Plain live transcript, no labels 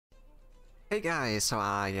Hey guys,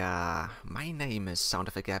 my name is Sound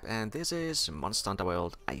of a Gap and this is Monster Hunter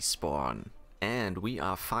World Iceborne. And we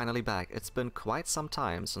are finally back. It's been quite some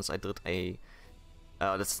time since I did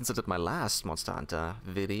my last Monster Hunter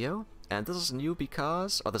video. And this is new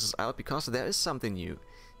because, or this is out because there is something new.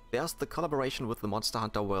 There's the collaboration with the Monster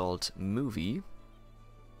Hunter World movie.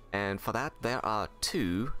 And for that there are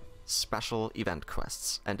two special event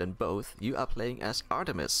quests. And in both you are playing as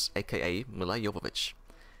Artemis, aka Mila Jovovich.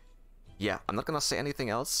 Yeah, I'm not gonna say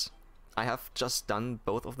anything else. I have just done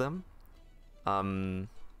both of them.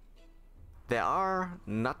 They are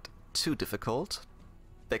not too difficult.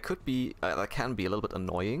 They can be a little bit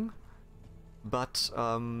annoying, but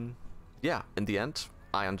yeah, in the end,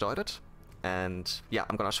 I enjoyed it. And yeah,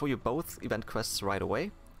 I'm gonna show you both event quests right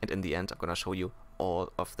away. And in the end, I'm gonna show you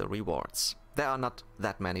all of the rewards. There are not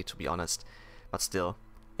that many, to be honest, but still,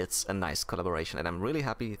 it's a nice collaboration, and I'm really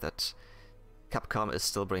happy that Capcom is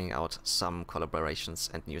still bringing out some collaborations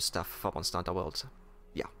and new stuff for Monster Hunter World.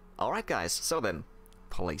 Yeah. Alright guys, so then,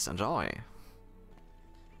 please enjoy.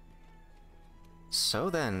 So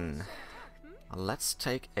then, let's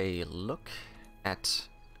take a look at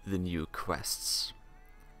the new quests.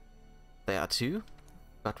 There are two,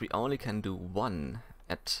 but we only can do one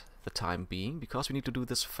at the time being, because we need to do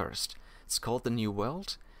this first. It's called the New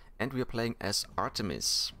World, and we are playing as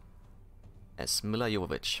Artemis, as Mila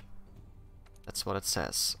Jovovich. That's what it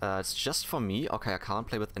says. It's just for me. Okay, I can't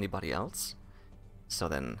play with anybody else. So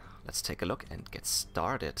then, let's take a look and get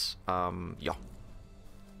started. Yeah.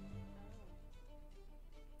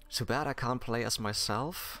 Too bad I can't play as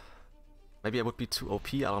myself. Maybe I would be too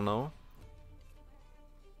OP, I don't know.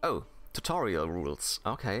 Oh, tutorial rules.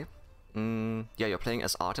 Okay. Yeah, you're playing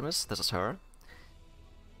as Artemis. This is her.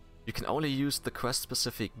 You can only use the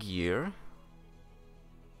quest-specific gear.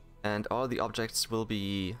 And all the objects will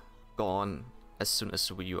be gone as soon as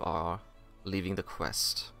you are leaving the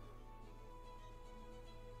quest.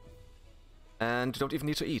 And you don't even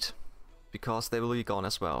need to eat, because they will be gone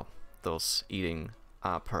as well, those eating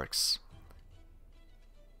perks.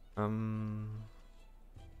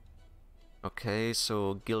 Okay,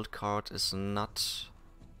 so guild card is not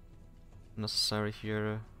necessary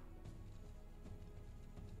here.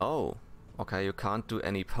 Oh, okay, you can't do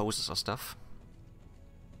any poses or stuff.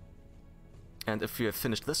 And if you have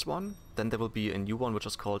finished this one, then there will be a new one which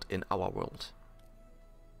is called In Our World.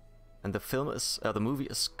 And the movie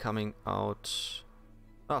is coming out.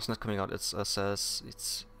 Oh, it's not coming out. It says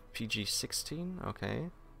it's PG-16.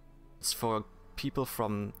 Okay, it's for people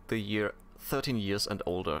from the year 13 years and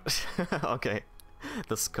older. Okay,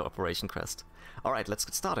 this cooperation quest. All right, let's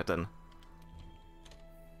get started then.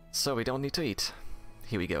 So we don't need to eat.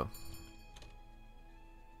 Here we go.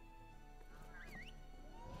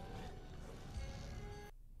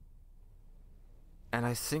 And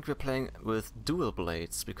I think we're playing with dual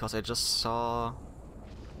blades, because I just saw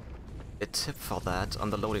a tip for that on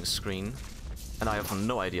the loading screen. And I have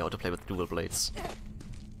no idea how to play with dual blades.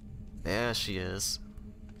 There she is.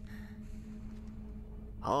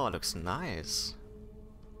 Oh, looks nice.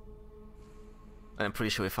 And I'm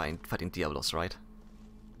pretty sure we're fighting Diablos, right?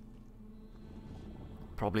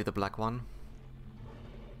 Probably the black one.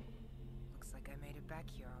 Looks like I made it back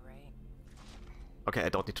here, all right. Okay, I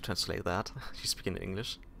don't need to translate that. She's speaking in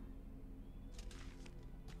English.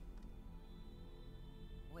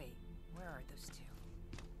 Wait, where are those two?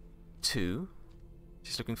 Two?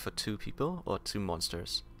 She's looking for two people or two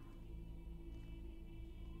monsters?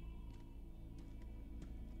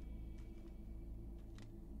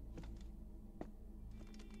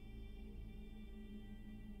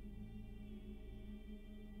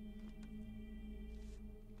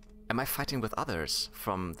 Am I fighting with others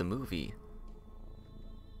from the movie?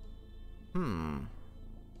 Am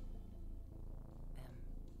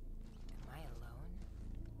I alone?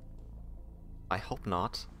 I hope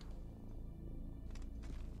not.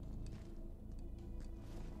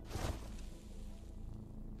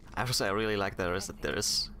 I have to say, I really like there's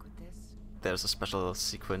a special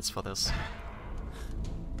sequence for this.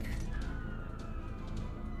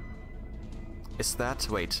 Is that,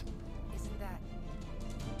 wait, Isn't that...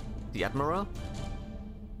 the Admiral?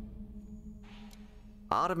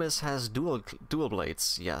 Artemis has dual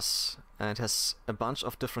blades, yes, and it has a bunch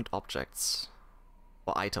of different objects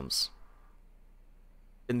or items.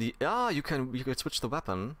 In the you can switch the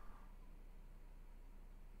weapon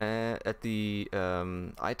at the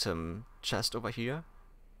item chest over here.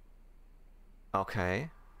 Okay,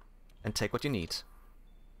 and take what you need.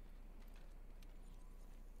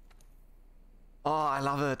 Oh, I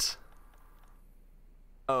love it.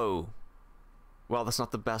 Oh, well, that's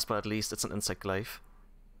not the best, but at least it's an insect glaive.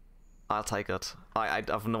 I'll take it. I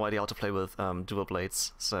have no idea how to play with dual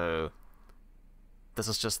blades, so this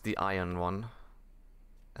is just the iron one.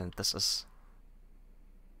 And this is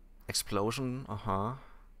explosion,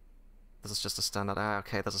 This is just a standard. Ah,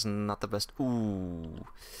 okay, this is not the best. Ooh,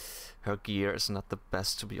 her gear is not the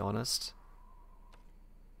best, to be honest.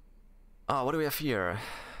 Ah, what do we have here?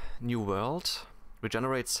 New world.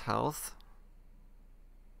 Regenerates health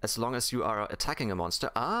as long as you are attacking a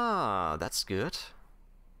monster. Ah, that's good.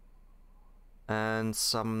 And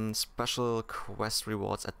some special quest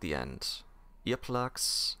rewards at the end.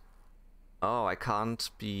 Earplugs. Oh, I can't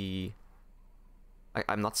be...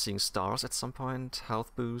 I'm not seeing stars at some point.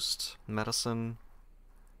 Health boost, medicine.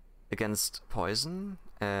 Against poison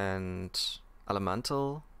and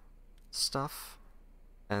elemental stuff.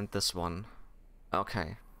 And this one.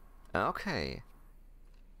 Okay. Okay.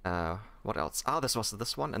 What else? Ah, this was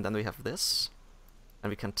this one, and then we have this. And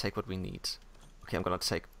we can take what we need. Okay, I'm gonna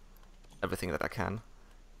take everything that I can.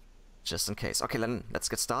 Just in case. Okay, then let's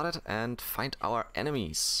get started and find our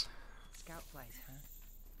enemies. Scout flies, huh?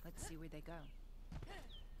 Let's see where they go.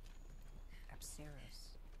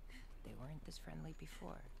 Apceros. They weren't this friendly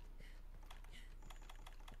before.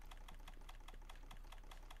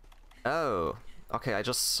 Oh, okay, I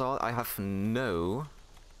just saw I have no...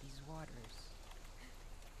 These waters.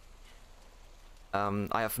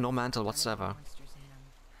 I have no mantle whatsoever. Monsters in them.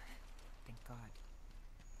 Thank God.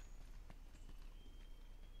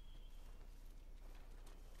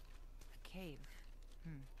 A cave.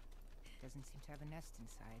 Doesn't seem to have a nest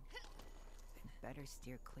inside. I'd better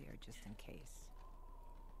steer clear just in case.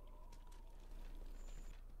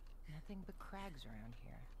 Nothing but crags around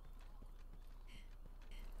here.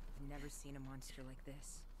 I've never seen a monster like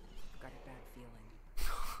this. I've got a bad feeling.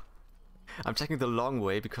 I'm taking the long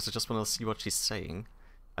way because I just want to see what she's saying.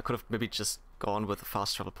 I could have maybe just gone with a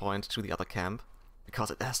fast travel point to the other camp.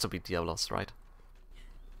 Because it has to be Diablos, right?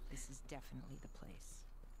 This is definitely the place.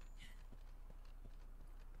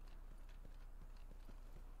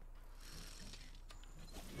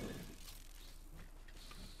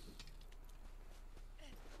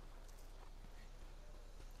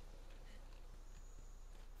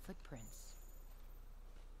 Footprints.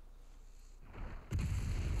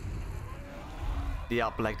 Yeah,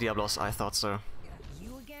 Black Diablos, I thought so.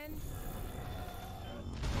 You again?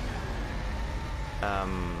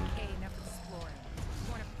 Um... Okay, enough exploring.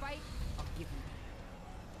 You wanna fight? I'll give you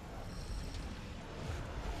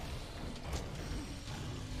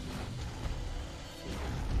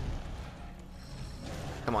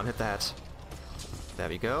Come on, hit the head. There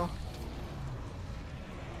we go.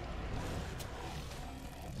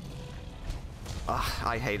 Ah,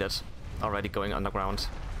 I hate it. Already going underground.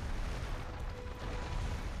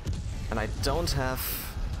 And I don't have...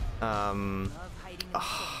 love hiding in the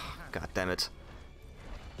city, huh? God damn it.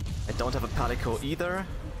 I don't have a Palico either.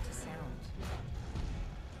 Weak to sound.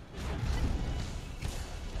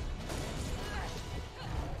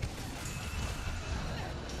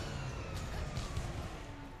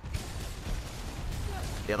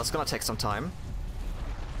 Yeah, that's gonna take some time.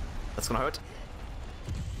 That's gonna hurt.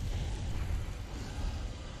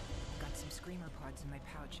 Got some screamer pods in my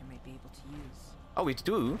pouch I might be able to use. Oh, we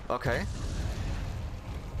do? Okay.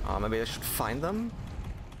 Maybe I should find them?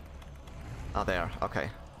 Ah, there. Okay.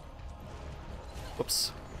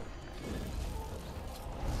 Whoops.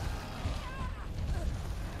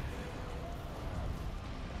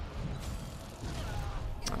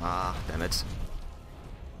 Ah, damn it.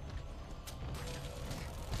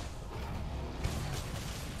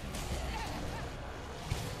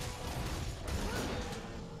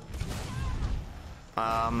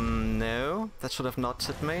 No, that should have not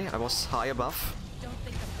hit me. I was high above. Don't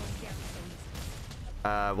think I'm going down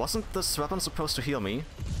so easy. Wasn't this weapon supposed to heal me?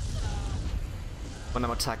 When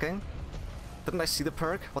I'm attacking? Didn't I see the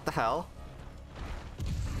perk? What the hell?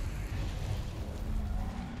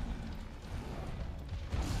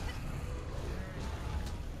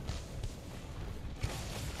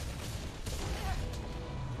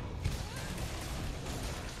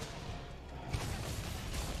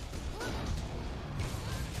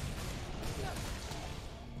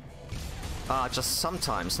 Just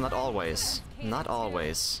sometimes, not always. Not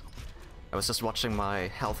always. I was just watching my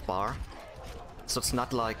health bar. So it's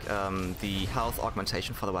not like the health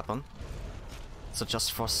augmentation for the weapon. So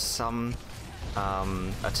just for some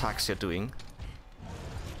attacks you're doing.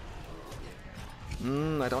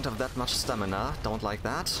 I don't have that much stamina. Don't like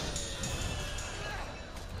that.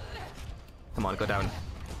 Come on, go down.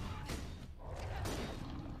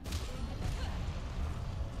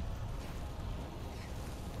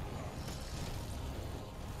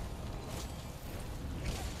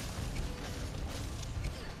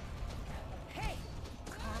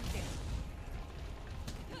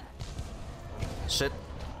 Shit.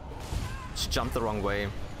 She jumped the wrong way.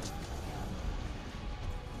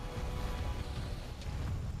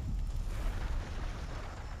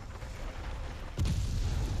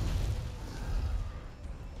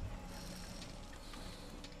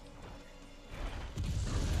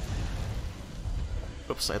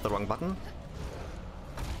 Oops, I hit the wrong button.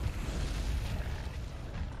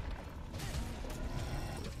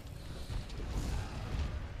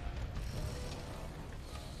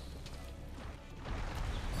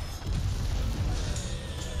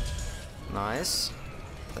 Nice.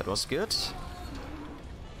 That was good.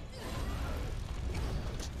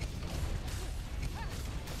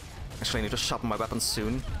 Actually, I need to sharpen my weapons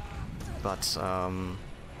soon. But,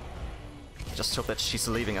 just hope that she's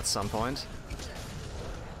leaving at some point.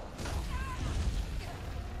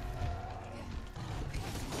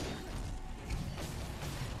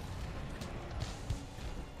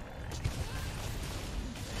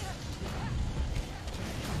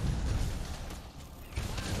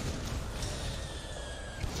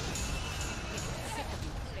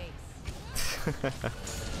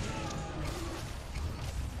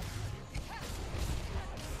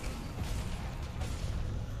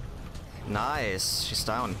 Nice, she's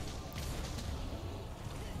down.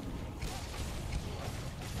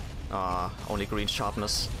 Ah, only green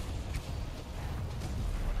sharpness.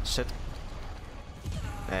 Shit.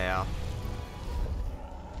 Yeah.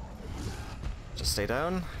 Just stay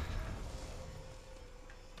down.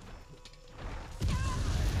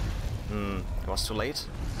 It was too late.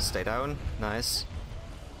 Stay down. Nice.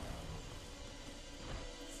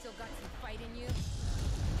 Still got some fight in you?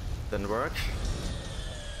 Didn't work.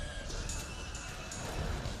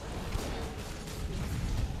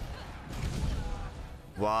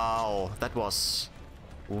 Wow, that was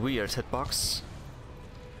weird hitbox.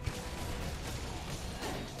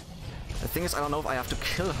 The thing is, I don't know if I have to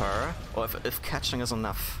kill her or if catching is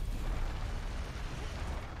enough.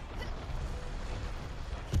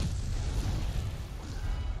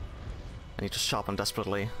 I need to sharpen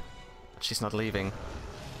desperately, but she's not leaving.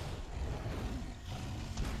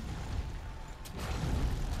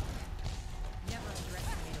 Never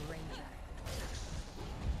underestimate a ranger.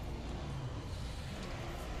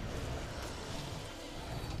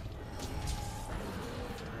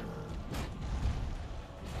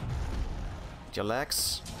 Your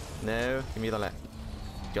legs? No, give me the leg.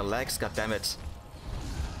 Your legs, goddammit.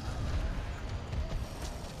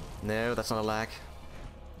 No, that's not a leg.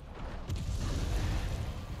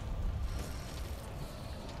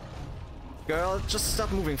 Girl, just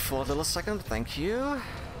stop moving for a little second, thank you. I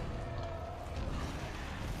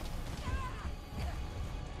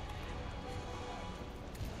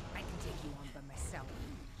can take you on by myself.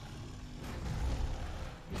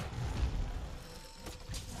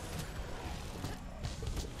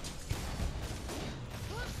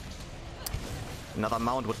 Another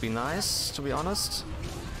mount would be nice, to be honest.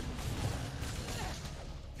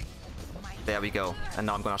 There we go. And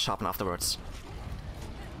now I'm gonna sharpen afterwards.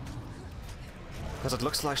 Because it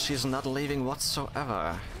looks like she's not leaving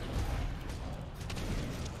whatsoever.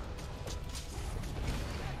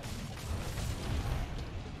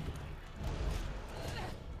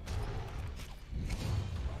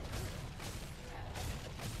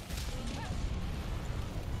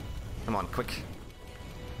 Come on, quick.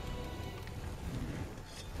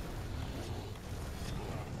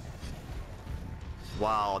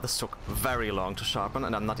 Wow, this took very long to sharpen,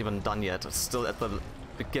 and I'm not even done yet. It's still at the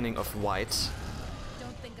beginning of white.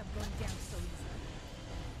 Don't think I'm going down so easy.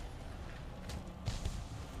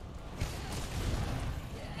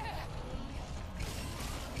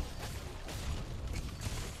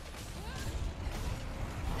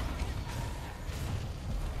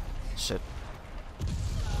 Shit.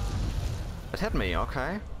 It hit me,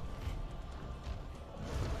 okay.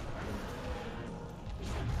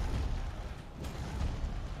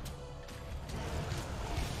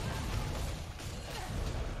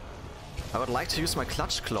 I would like to use my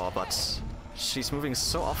clutch claw, but she's moving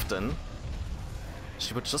so often.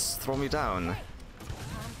 She would just throw me down. Calm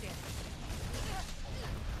down.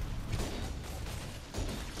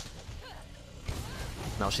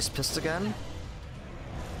 Now she's pissed again.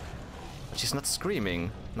 But she's not screaming.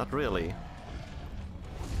 Not really.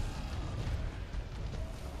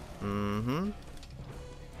 Mm-hmm.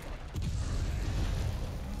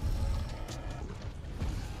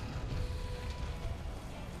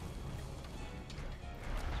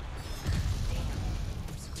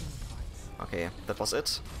 Okay, that was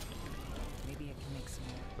it. Maybe I can make some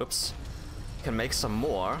more. Oops. Can make some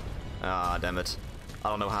more? Ah, damn it. I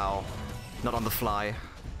don't know how. Not on the fly.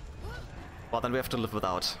 Well, then we have to live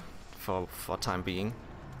without. For time being.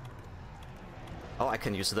 Oh, I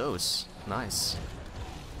can use those. Nice.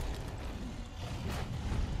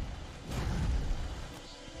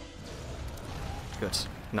 Good.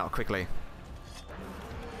 Now, quickly.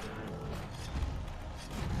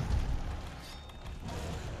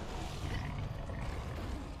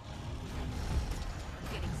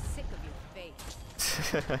 I'm getting sick of your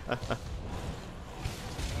face.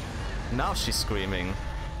 Now she's screaming.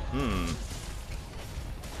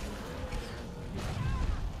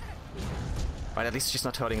 Right, at least she's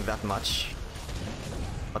not hurting that much.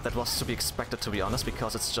 But that was to be expected, to be honest,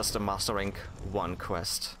 because it's just a Master Rank 1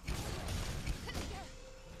 quest.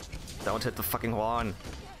 Don't hit the fucking horn.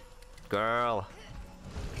 Girl.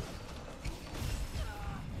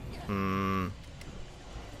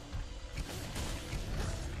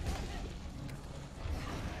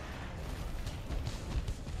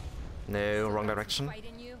 No, wrong direction.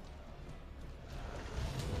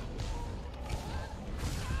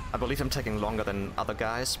 I believe I'm taking longer than other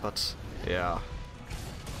guys, but yeah.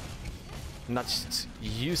 Not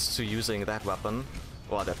used to using that weapon,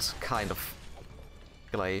 or that kind of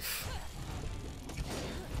glaive.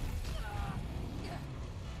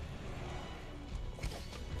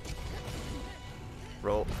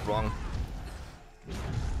 Roll wrong.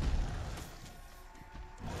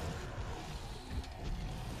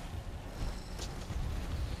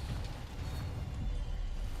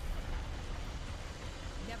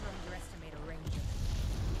 Never underestimate a ranger.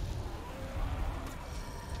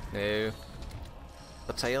 No.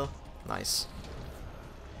 The tail? Nice.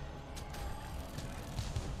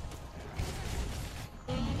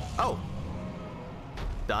 Oh!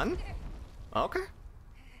 Done? Okay.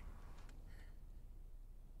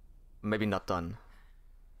 Maybe not done.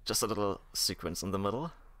 Just a little sequence in the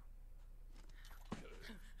middle.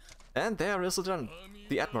 And there is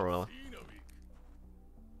the Admiral.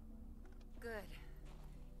 Good.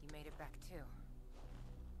 You made it back too.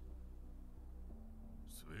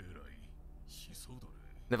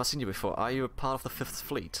 Never seen you before. Are you a part of the 5th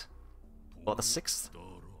Fleet? Or the 6th?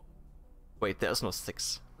 Wait, there is no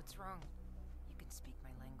 6. What's wrong? You can speak my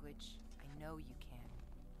language. I know you can.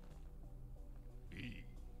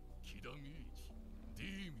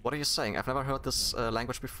 What are you saying? I've never heard this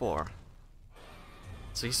language before.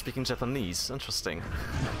 So he's speaking Japanese. Interesting.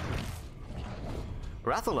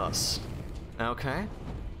 Rathalos. Okay.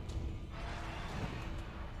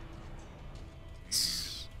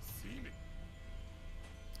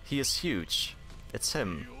 He is huge. It's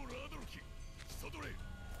him.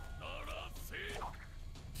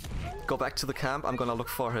 Go back to the camp. I'm gonna look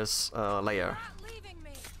for his lair.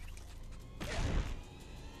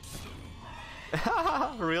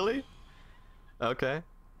 Really? Okay.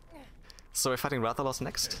 So we're fighting Rathalos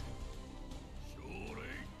next?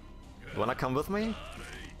 Wanna come with me?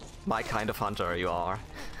 My kind of hunter, you are.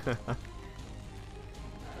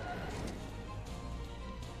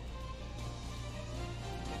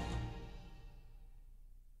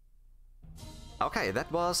 Okay,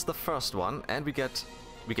 that was the first one, and we get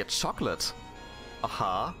chocolate.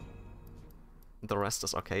 Aha. The rest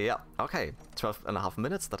is okay. Yeah, okay. 12.5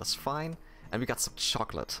 minutes, that is fine. And we got some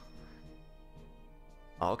chocolate.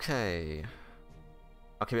 Okay.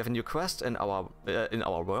 Okay, we have a new quest in our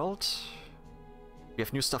world. We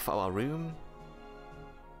have new stuff for our room.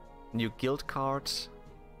 New guild card.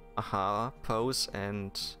 Aha, pose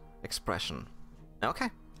and expression. Okay.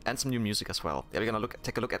 And some new music as well. Yeah, we're gonna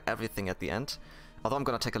take a look at everything at the end. Although I'm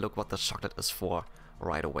gonna take a look what the chocolate is for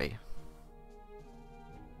right away.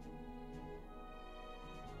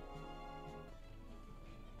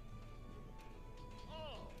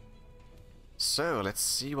 So, let's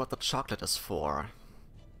see what the chocolate is for.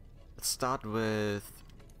 Let's start with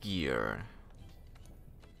gear.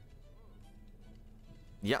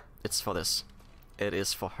 Yeah, it's for this. It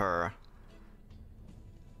is for her.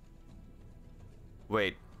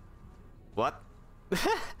 Wait. What?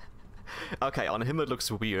 Okay, on him it looks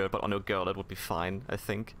weird, but on a girl it would be fine, I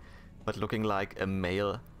think. But looking like a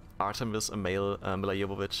male Artemis, a male Mila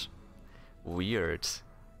Jovovich. Weird.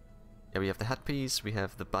 Yeah, we have the headpiece, we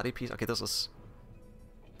have the body piece. Okay, this is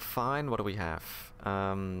fine. What do we have?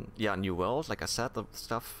 Yeah, New World, like I said, the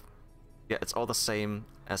stuff. Yeah, it's all the same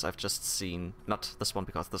as I've just seen. Not this one,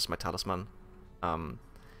 because this is my talisman.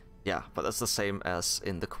 Yeah, but it's the same as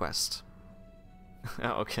in the quest.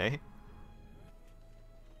 Okay.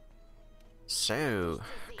 So,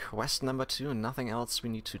 quest number 2, nothing else we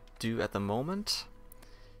need to do at the moment.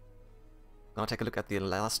 Gonna take a look at the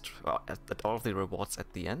last, at all of the rewards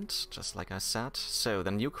at the end, just like I said. So,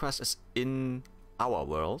 the new quest is in our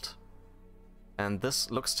world. And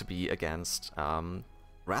this looks to be against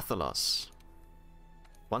Rathalos.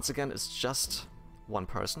 Once again, it's just one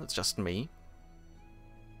person, it's just me.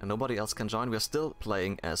 And nobody else can join. We are still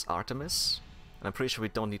playing as Artemis. And I'm pretty sure we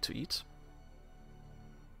don't need to eat.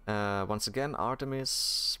 Once again,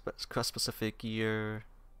 Artemis, quest-specific gear.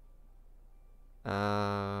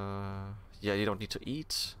 Yeah, you don't need to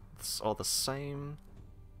eat. It's all the same.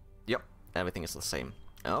 Yep, everything is the same.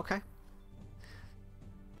 Okay.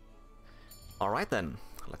 Alright then,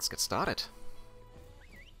 let's get started.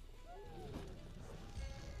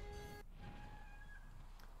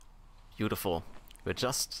 Beautiful. We're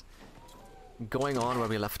just going on where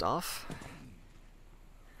we left off.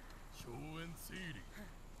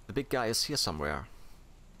 The big guy is here somewhere.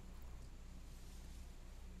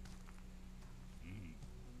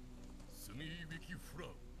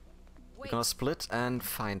 We're gonna split and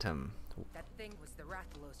find him. That thing was the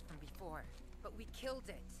Rathalos from before, but we killed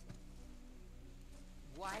it.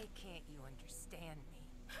 Why can't you understand me?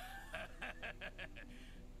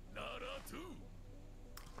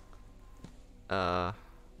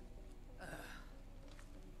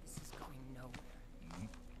 This is going nowhere.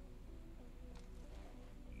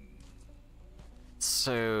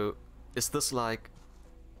 So, is this like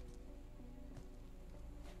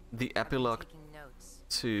the epilogue Taking notes.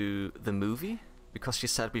 to the movie? Because she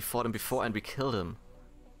said we fought him before and we killed him.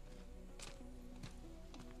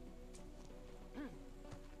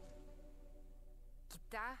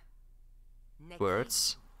 Kita, neki,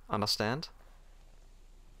 Words? Understand?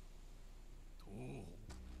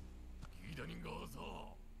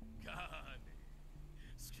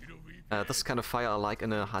 This kind of fire I like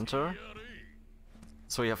in a hunter.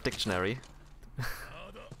 So you have dictionary.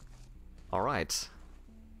 Alright.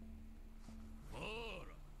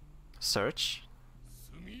 Search.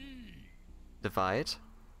 Divide.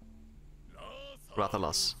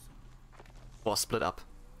 Rathalos. Or split up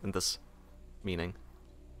in this meaning.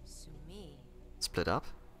 Sumi. Split up?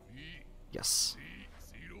 Yes.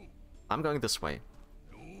 I'm going this way.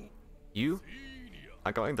 You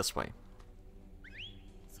are going this way.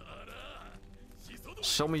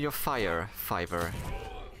 Show me your fire, Fiver.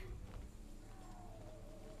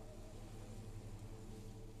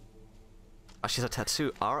 Oh, she's a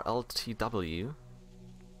tattoo. RLTW?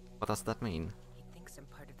 What does that mean? He thinks I'm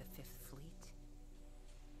part of the Fifth Fleet.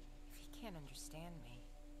 If he can't understand me,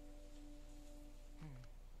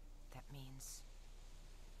 that means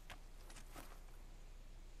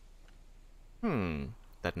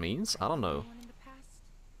That means? I don't know. anyone in the past?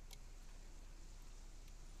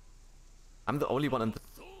 I'm the only one in the...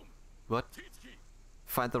 What?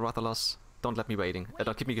 Find the Rathalos. Don't let me waiting.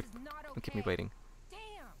 Don't keep me... This is not Don't keep me okay. waiting. Damn.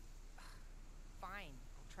 Fine,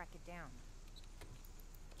 I'll track it down.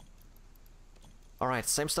 Alright,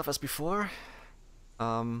 same stuff as before.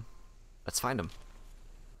 Let's find him.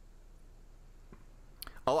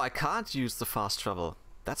 Oh, I can't use the fast travel.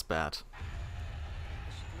 That's bad. I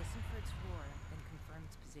should listen for its roar, then confirm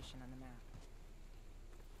its position on the map.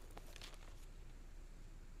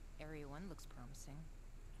 Area 1 looks promising.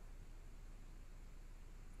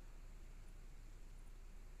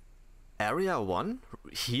 Area 1?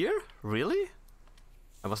 Here? Really?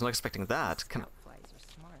 I was not expecting that. Scout flies are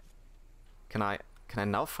smart. Can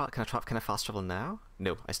I fast travel now?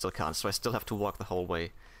 No, I still can't, so I still have to walk the whole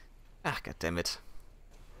way. Ah, god damn it.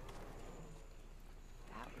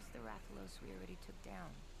 That was the Rathalos we already took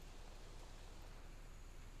down.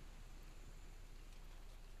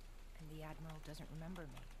 And the Admiral doesn't remember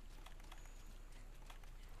me.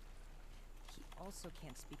 He also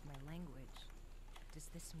can't speak my language. Does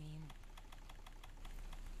this mean...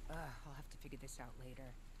 I'll have to figure this out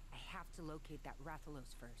later. I have to locate that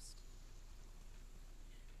Rathalos first.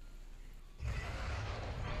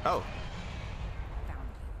 Oh, Found him.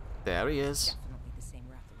 there he is. Definitely the same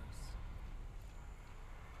Rathalos.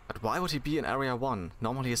 But why would he be in Area 1?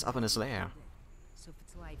 Normally he's up in his lair. So if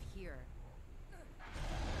it's live here,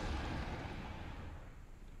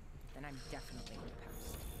 then I'm definitely in the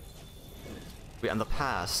past. We're in the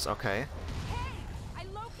past, okay. Hey! I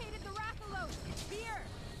located the Rathalos! It's here!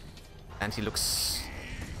 And he looks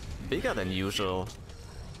bigger than usual.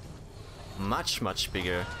 Much, much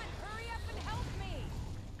bigger. Come on, hurry up and help me!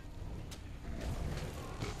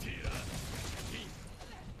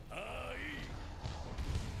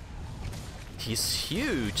 He's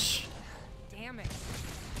huge. Damn it.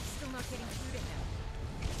 Still not getting through to him.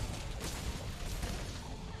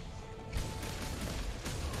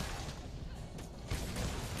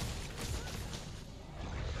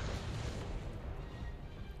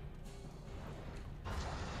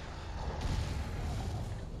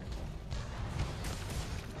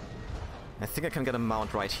 I think I can get a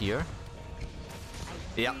mount right here.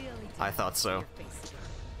 Yeah, I thought so.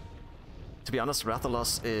 To be honest,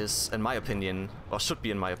 Rathalos is, in my opinion, or should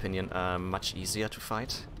be in my opinion, much easier to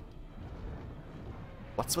fight.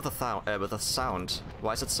 What's with the sound?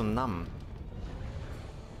 Why is it so numb?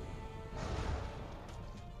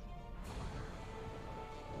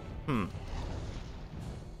 I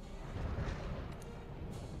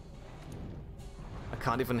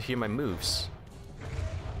can't even hear my moves.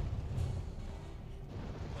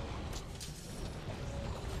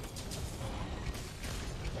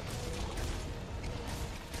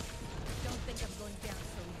 Don't think I'm going down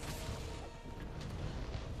so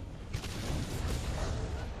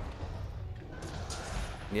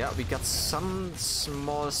easy. Yeah, we got some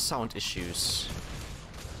small sound issues.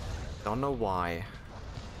 Don't know why.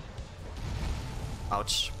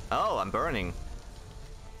 Ouch. Oh, I'm burning.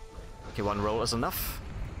 Okay, one roll is enough.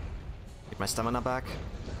 Get my stamina back.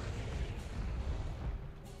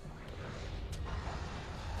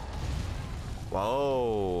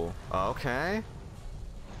 Whoa. Okay.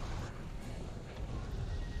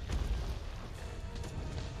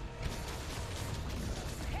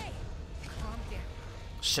 Hey, calm down.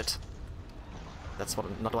 Shit. That's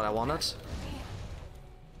not what I wanted.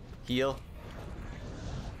 Heal.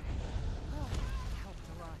 Oh, helped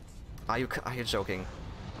a lot. Are you joking?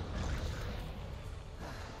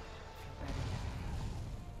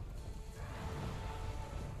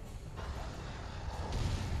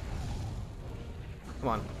 Come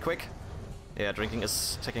on, quick. Yeah, drinking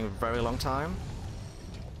is taking a very long time.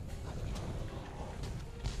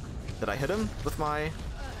 Did I hit him with my...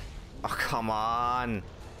 Oh, come on.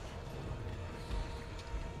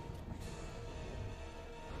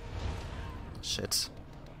 Shit.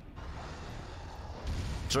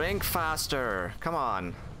 Drink faster. Come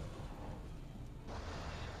on.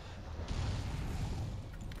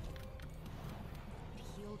 It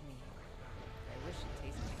healed me. I wish it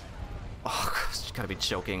tasted like Oh, gosh, you gotta be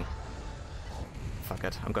joking. Fuck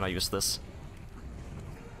it, I'm gonna use this.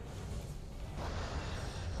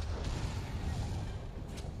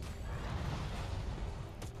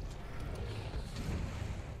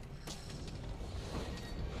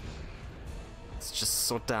 It's just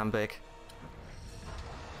so damn big.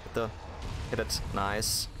 Hit it,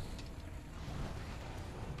 nice.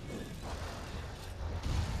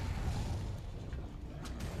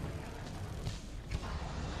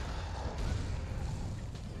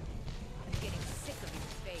 I'm getting sick of your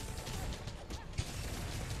face.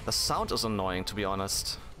 The sound is annoying, to be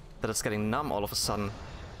honest. That it's getting numb all of a sudden.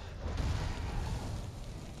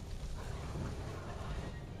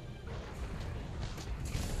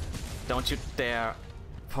 Don't you dare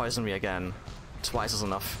poison me again. Twice is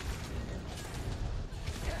enough.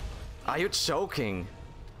 Are you joking?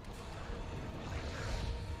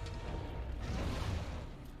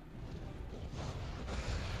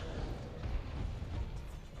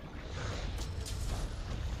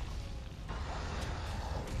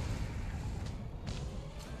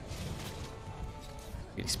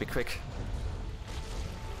 Please be quick.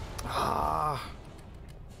 Ah.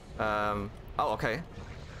 Oh, okay.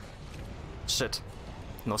 Shit.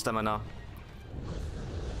 No stamina.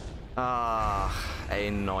 Ah,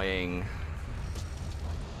 annoying.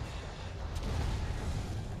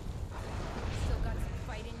 Still got some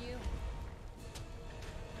fight in you?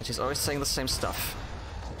 And she's always saying the same stuff.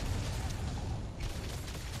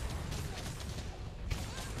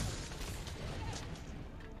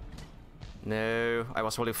 No, I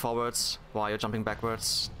was rolling forwards. Why are you jumping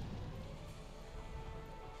backwards?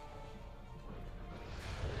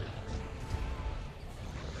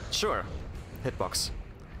 Sure. Hitbox.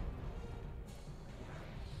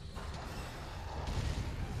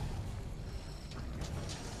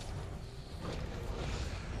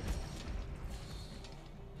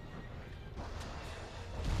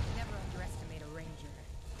 Never underestimate a ranger.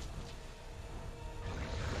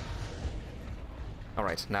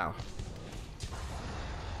 Alright, now.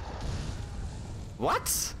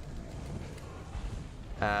 What?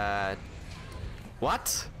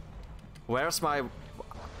 What? Where's my...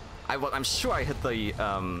 I'm sure I hit the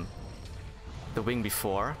wing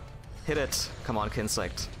before. Hit it. Come on,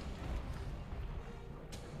 Kinsect.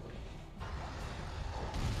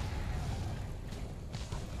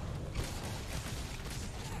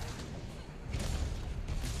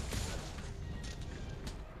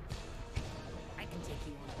 I can take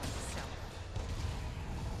you on by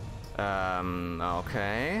myself.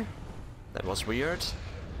 Okay. That was weird.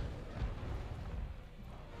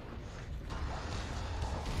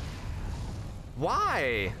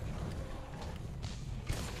 Why?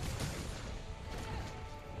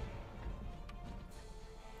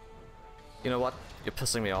 You know what? You're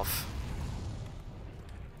pissing me off.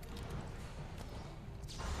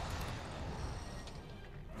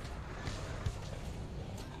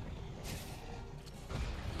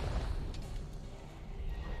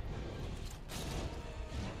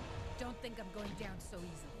 think I'm going down so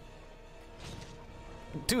easily.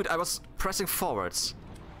 Dude, I was pressing forwards.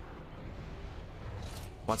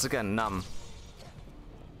 Once again, numb.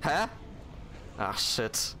 Huh? Ah,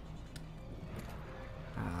 shit.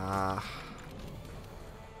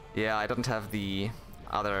 Yeah, I don't have the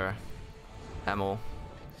other ammo.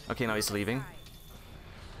 Okay, now he's leaving.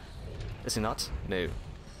 Is he not? No.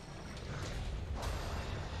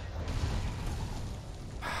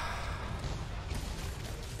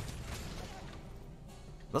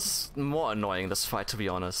 This is more annoying, this fight, to be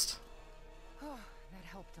honest. Oh, that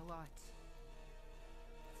helped a lot.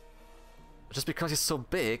 Just because he's so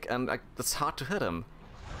big and it's hard to hit him.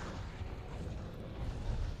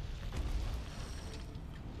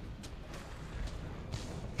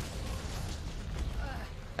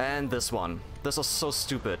 And this one. This was so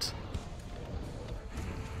stupid.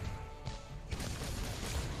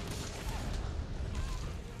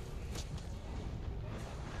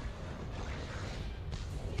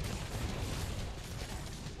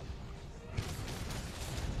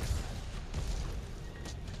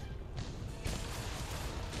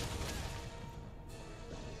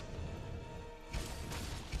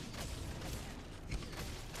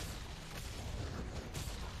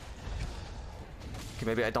 Okay,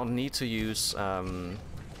 maybe I don't need to use my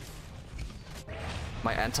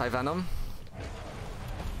anti-venom,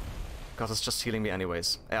 because it's just healing me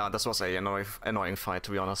anyways. Yeah, this was a annoying fight, to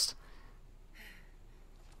be honest.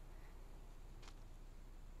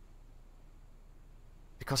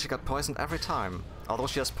 Because she got poisoned every time, although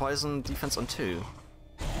she has poison defense on 2.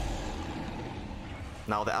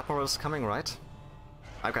 Now the Admiral is coming, right?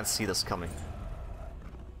 I can see this coming.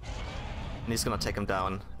 And he's gonna take him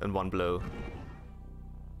down in one blow.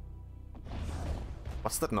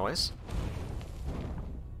 What's that noise?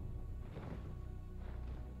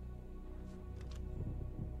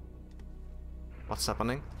 What's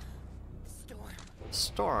happening? Storm.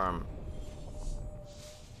 Storm.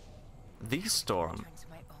 The storm. Return to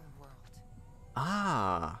my own world.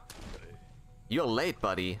 Ah. You're late,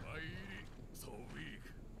 buddy.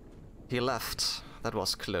 He left. That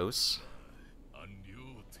was close.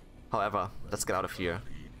 However, let's get out of here.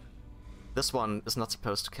 This one is not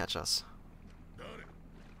supposed to catch us.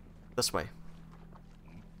 This way.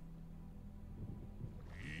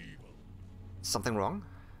 Something wrong?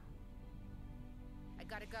 I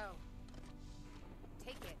gotta go.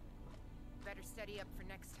 Take it. Better study up for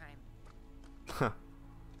next time. Huh.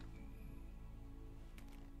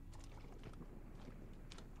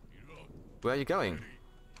 Where are you going?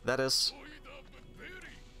 That is...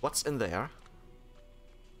 What's in there?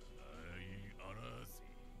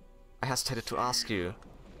 I hesitated to ask you,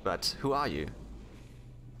 but who are you?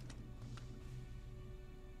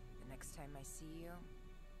 The next time I see you,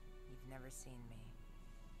 you've never seen me.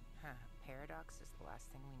 Huh, paradox is the last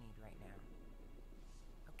thing we need right now.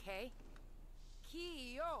 Okay?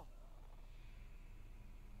 Kiyo!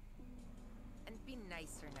 And be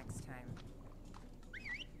nicer next time.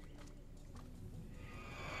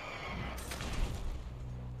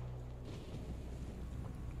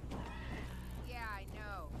 Yeah, I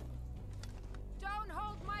know. Don't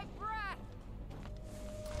hold my breath!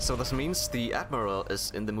 So this means the Admiral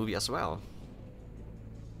is in the movie as well.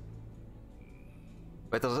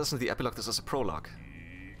 Wait, this isn't the epilogue, this is a prologue.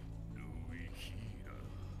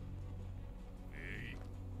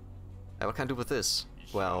 What can I do with this?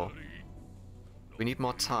 Well, we need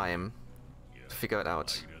more time to figure it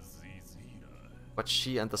out. What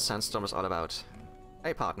she and the Sandstorm is all about.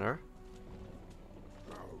 Hey, partner.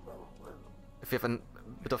 If you have a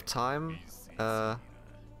bit of time,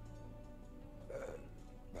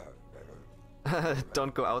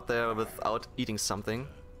 don't go out there without eating something.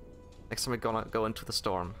 Next time we're gonna go into the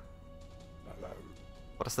storm.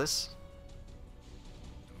 What is this?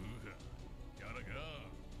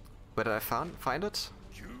 Where did I find it?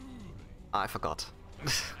 Ah, I forgot.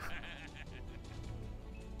 You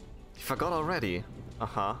forgot already?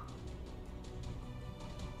 Uh-huh.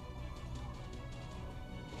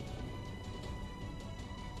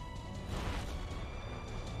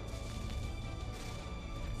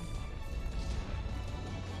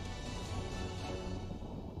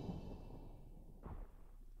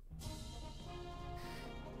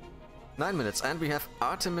 Nine minutes, and we have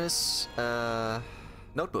Artemis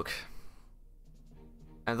notebook.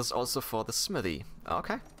 And this is also for the smithy.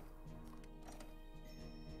 Okay.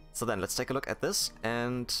 So then, let's take a look at this,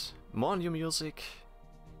 and more new music,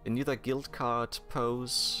 a new guild card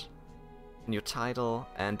pose, a new title,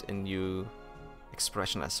 and a new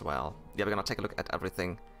expression as well. Yeah, we're gonna take a look at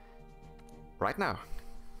everything right now.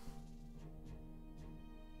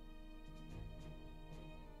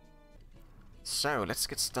 So, let's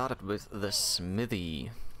get started with the smithy.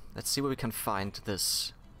 Let's see where we can find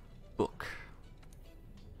this book.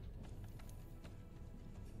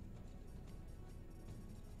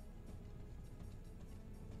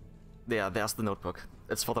 Yeah, there's the notebook.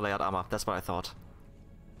 It's for the layered armor, that's what I thought.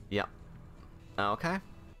 Yeah. Okay.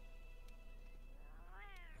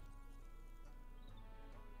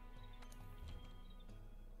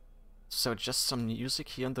 So just some music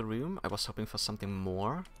here in the room. I was hoping for something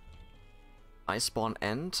more. Iceborne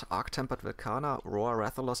End, Arc-Tempered Volcana, Roar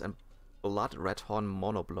Rathalos, and Blood Redhorn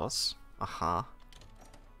Monobloss. Aha.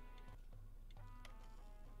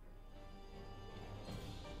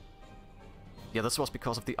 Yeah, this was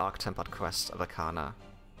because of the Arc-Tempered quest, Volcana.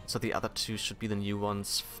 So the other two should be the new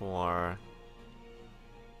ones for...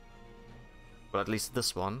 well, at least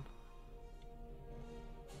this one.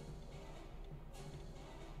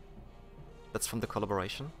 That's from the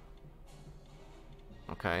collaboration.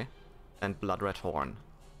 Okay. And Blood Red Horn.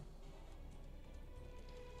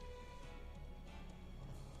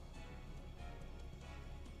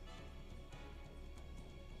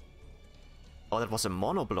 Oh, that was a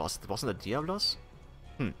Monobloss. It wasn't a Diablos?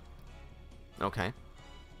 Okay.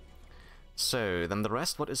 So, then the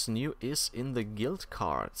rest, what is new, is in the guild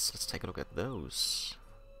cards. Let's take a look at those.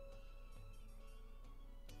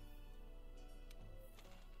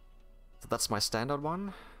 So that's my standard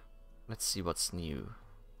one. Let's see what's new.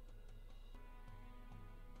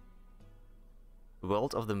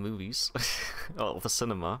 World of the Movies. Oh, of the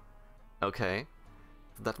cinema. Okay.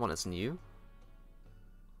 That one is new.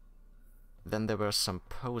 Then there were some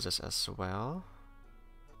poses as well.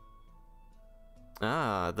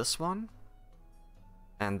 Ah, this one.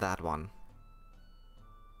 And that one.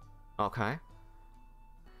 Okay.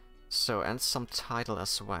 So, and some title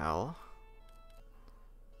as well.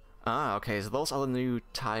 Ah, okay, so those are the new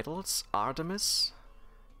titles. Artemis,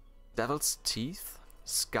 Devil's Teeth,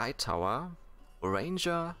 Sky Tower,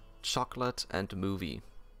 Ranger, Chocolate, and Movie.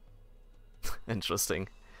 Interesting.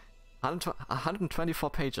 124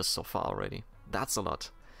 pages so far already. That's a lot.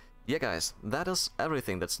 Yeah, guys, that is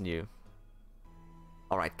everything that's new.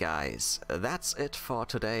 Alright, guys, that's it for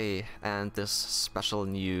today and this special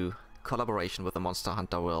new collaboration with the Monster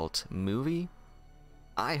Hunter World movie.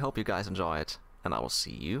 I hope you guys enjoyed, and I will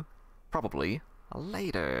see you probably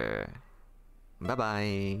later.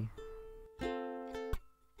 Bye-bye.